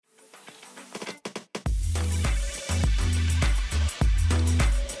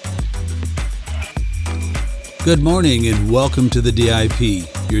Good morning and welcome to the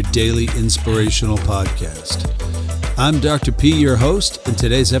DIP, your daily inspirational podcast. I'm Dr. P, your host, and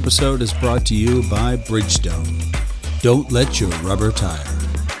today's episode is brought to you by Bridgestone. Don't let your rubber tire.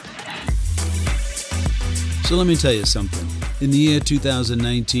 So let me tell you something. In the year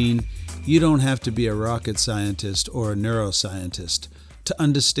 2019, you don't have to be a rocket scientist or a neuroscientist to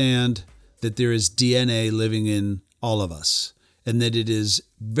understand that there is DNA living in all of us, and that it is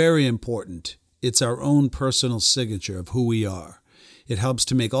very important. It's our own personal signature of who we are. It helps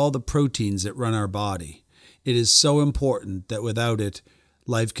to make all the proteins that run our body. It is so important that without it,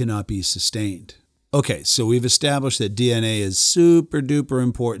 life cannot be sustained. Okay, so we've established that DNA is super duper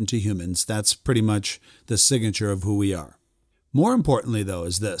important to humans. That's pretty much the signature of who we are. More importantly, though,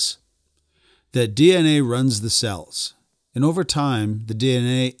 is this, that DNA runs the cells. And over time, the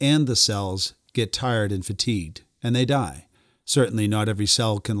DNA and the cells get tired and fatigued, and they die. Certainly not every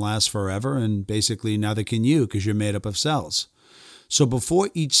cell can last forever, and basically neither can you because you're made up of cells. So before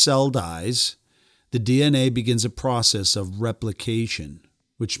each cell dies, the DNA begins a process of replication,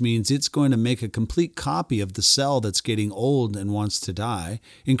 which means it's going to make a complete copy of the cell that's getting old and wants to die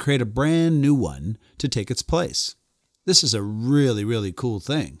and create a brand new one to take its place. This is a really, really cool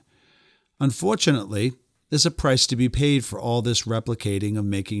thing. Unfortunately, there's a price to be paid for all this replicating of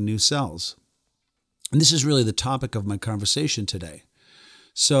making new cells. And this is really the topic of my conversation today.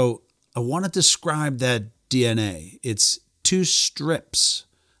 So I want to describe that DNA. It's two strips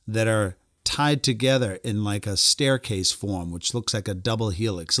that are tied together in like a staircase form, which looks like a double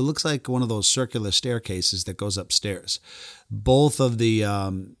helix. It looks like one of those circular staircases that goes upstairs. Both of the,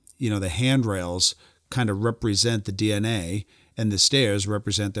 the handrails kind of represent the DNA, and the stairs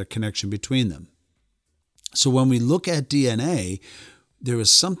represent their connection between them. So when we look at DNA, there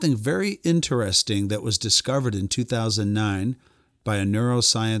was something very interesting that was discovered in 2009 by a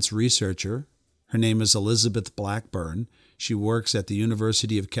neuroscience researcher. Her name is Elizabeth Blackburn. She works at the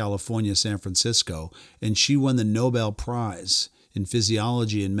University of California, San Francisco, and she won the Nobel Prize in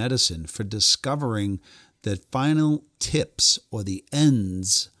Physiology and Medicine for discovering the final tips or the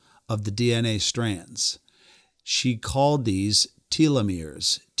ends of the DNA strands. She called these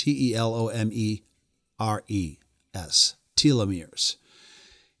telomeres, Telomeres, telomeres.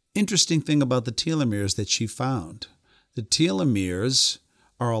 Interesting thing about the telomeres that she found. The telomeres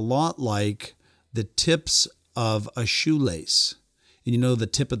are a lot like the tips of a shoelace. And you know the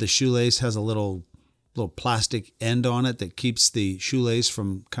tip of the shoelace has a little plastic end on it that keeps the shoelace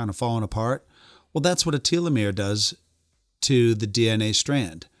from kind of falling apart. Well, that's what a telomere does to the DNA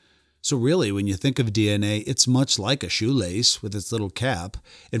strand. So really, when you think of DNA, it's much like a shoelace with its little cap.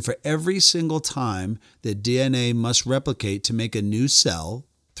 And for every single time that DNA must replicate to make a new cell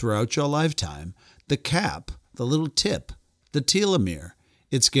throughout your lifetime, the cap, the little tip, the telomere,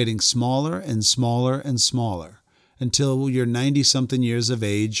 it's getting smaller and smaller and smaller until you're 90-something years of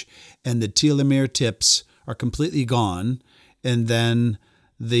age and the telomere tips are completely gone. And then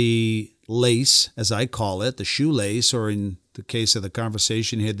the lace, as I call it, the shoelace, or in the case of the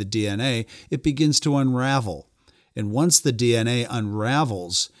conversation here, the DNA, it begins to unravel. And once the DNA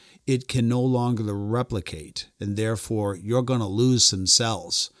unravels, it can no longer replicate, and therefore you're going to lose some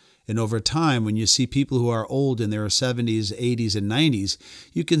cells. And over time, when you see people who are old in their 70s, 80s, and 90s,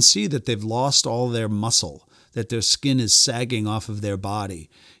 you can see that they've lost all their muscle, that their skin is sagging off of their body.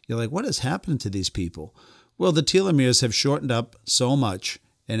 You're like, what has happened to these people? Well, the telomeres have shortened up so much,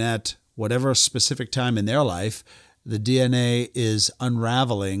 and at whatever specific time in their life, the DNA is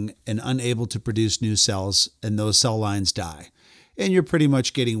unraveling and unable to produce new cells, and those cell lines die. And you're pretty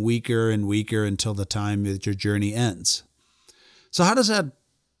much getting weaker and weaker until the time that your journey ends. So how does that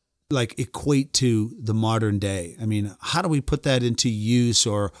equate to the modern day? I mean, how do we put that into use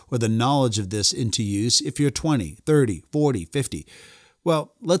or the knowledge of this into use if you're 20, 30, 40, 50?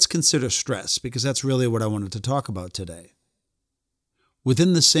 Well, let's consider stress, because that's really what I wanted to talk about today.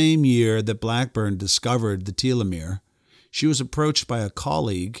 Within the same year that Blackburn discovered the telomere, she was approached by a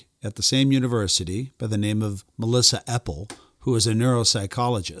colleague at the same university by the name of Melissa Epple, who is a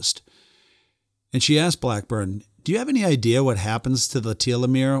neuropsychologist. And she asked Blackburn, do you have any idea what happens to the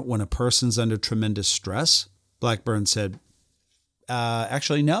telomere when a person's under tremendous stress? Blackburn said,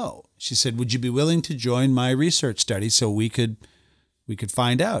 actually, no. She said, would you be willing to join my research study so we could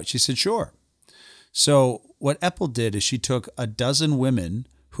find out? She said, sure. So what Epple did is she took a dozen women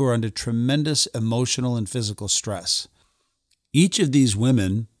who are under tremendous emotional and physical stress. Each of these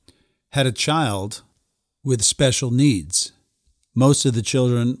women had a child with special needs. Most of the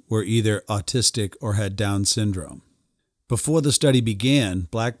children were either autistic or had Down syndrome. Before the study began,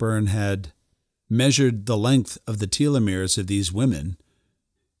 Blackburn had measured the length of the telomeres of these women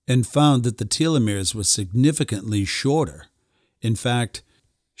and found that the telomeres were significantly shorter. In fact,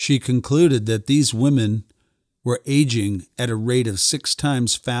 she concluded that these women were aging at a rate of 6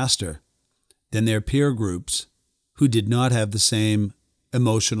 times faster than their peer groups who did not have the same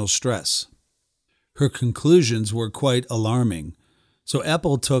emotional stress. Her conclusions were quite alarming. So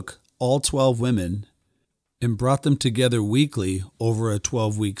Epel took all 12 women and brought them together weekly over a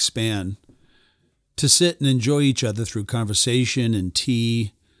 12-week span to sit and enjoy each other through conversation and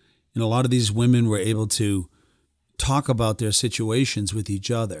tea. And a lot of these women were able to talk about their situations with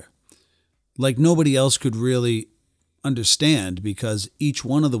each other like nobody else could really understand, because each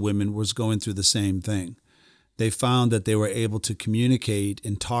one of the women was going through the same thing. They found that they were able to communicate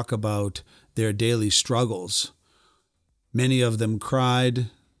and talk about their daily struggles. Many of them cried,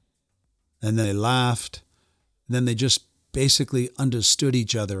 and then they laughed, and then they just basically understood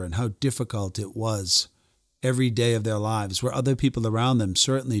each other and how difficult it was every day of their lives, where other people around them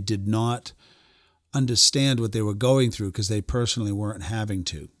certainly did not understand what they were going through because they personally weren't having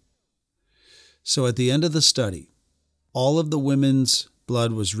to. So at the end of the study, all of the women's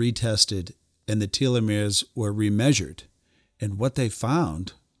blood was retested and the telomeres were remeasured. And what they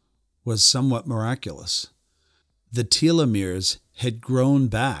found was somewhat miraculous. The telomeres had grown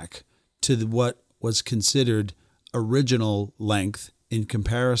back to what was considered original length in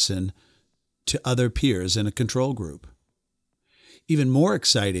comparison to other peers in a control group. Even more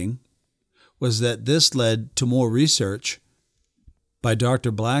exciting was that this led to more research by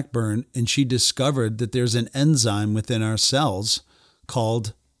Dr. Blackburn, and she discovered that there's an enzyme within our cells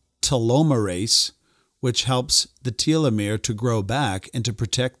called telomerase, which helps the telomere to grow back and to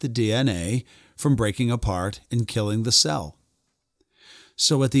protect the DNA from breaking apart and killing the cell.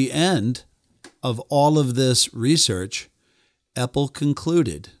 So at the end of all of this research, Epel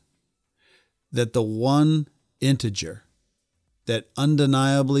concluded that the one integer that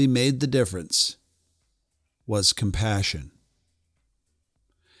undeniably made the difference was compassion.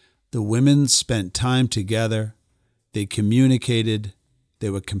 The women spent time together, they communicated, they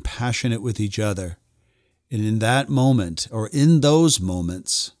were compassionate with each other. And in that moment, or in those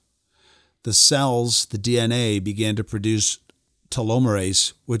moments, the cells, the DNA, began to produce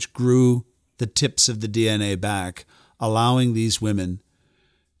telomerase, which grew the tips of the DNA back, allowing these women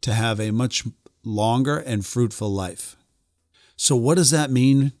to have a much longer and fruitful life. So what does that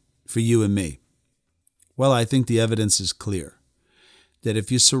mean for you and me? Well, I think the evidence is clear that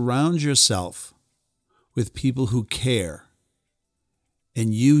if you surround yourself with people who care,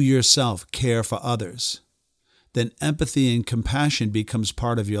 and you yourself care for others, then empathy and compassion becomes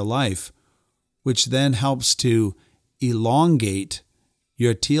part of your life, which then helps to elongate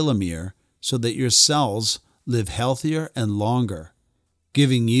your telomere so that your cells live healthier and longer,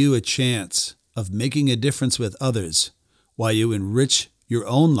 giving you a chance of making a difference with others while you enrich your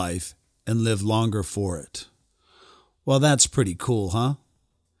own life and live longer for it. Well, that's pretty cool, huh?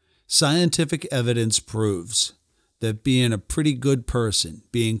 Scientific evidence proves that being a pretty good person,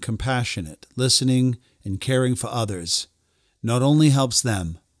 being compassionate, listening, and caring for others not only helps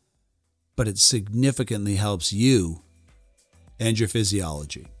them, but it significantly helps you and your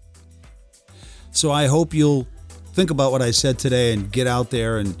physiology. So I hope you'll think about what I said today and get out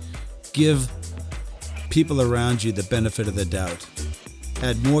there and give people around you the benefit of the doubt.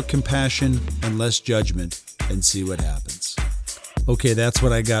 Add more compassion and less judgment and see what happens. Okay, that's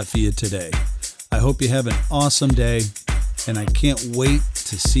what I got for you today. I hope you have an awesome day, and I can't wait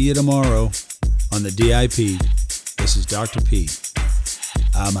to see you tomorrow on the DIP. This is Dr. P.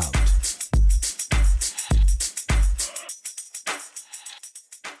 I'm out.